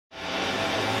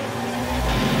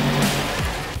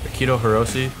Akito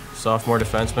Hiroshi, sophomore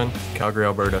defenseman, Calgary,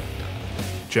 Alberta.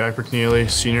 Jack McNeely,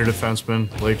 senior defenseman,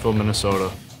 Lakeville,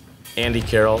 Minnesota. Andy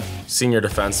Carroll, senior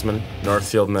defenseman,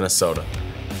 Northfield, Minnesota.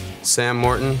 Sam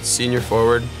Morton, senior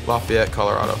forward, Lafayette,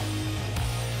 Colorado.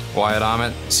 Wyatt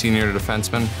Ahmet, senior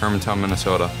defenseman, Hermantown,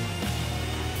 Minnesota.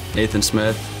 Nathan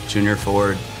Smith, junior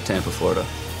forward, Tampa, Florida.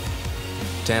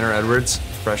 Tanner Edwards,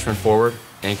 freshman forward,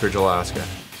 Anchorage, Alaska.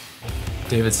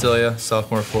 David Cilia,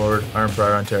 sophomore forward, Arm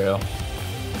Pryor, Ontario.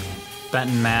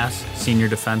 Benton Mass, senior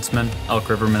defenseman, Elk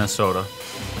River, Minnesota.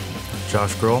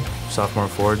 Josh Grohl, sophomore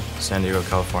forward, San Diego,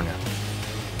 California.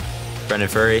 Brendan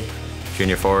Furry,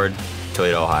 junior forward,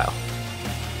 Toledo, Ohio.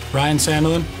 Ryan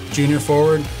Sandelin, junior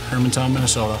forward, Hermantown,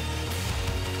 Minnesota.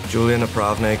 Julian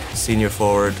Napravnik, senior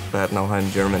forward, Bad Nauheim,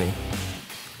 Germany.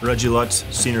 Reggie Lutz,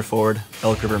 senior forward,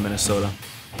 Elk River, Minnesota.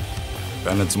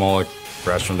 Bennett Smolik,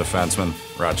 freshman defenseman,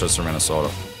 Rochester, Minnesota.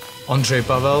 Andrei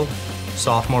Pavel,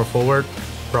 sophomore forward,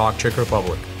 Prague, Czech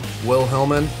Republic. Will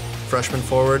Hillman, freshman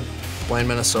forward, Blaine,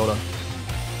 Minnesota.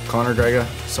 Connor Grega,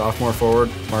 sophomore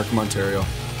forward, Markham, Ontario.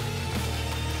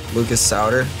 Lucas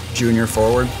Souter, junior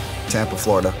forward, Tampa,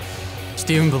 Florida.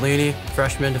 Stephen Bellini,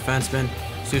 freshman defenseman,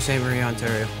 Sault Ste. Marie,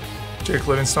 Ontario. Jake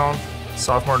Livingstone,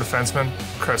 sophomore defenseman,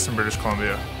 Creston, British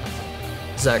Columbia.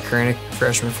 Zach Kranik,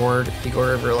 freshman forward, Eagle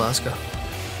River, Alaska.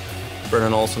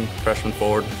 Brennan Olson, freshman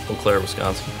forward, Eau Claire,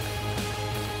 Wisconsin.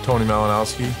 Tony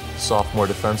Malinowski, sophomore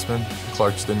defenseman,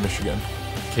 Clarkston, Michigan.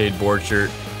 Cade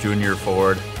Borchert, junior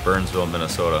forward, Burnsville,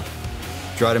 Minnesota.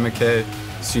 Dryden McKay,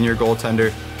 senior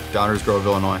goaltender, Downers Grove,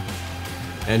 Illinois.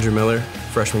 Andrew Miller,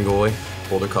 freshman goalie,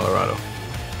 Boulder, Colorado.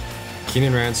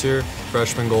 Keenan Rancier,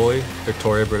 freshman goalie,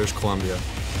 Victoria, British Columbia.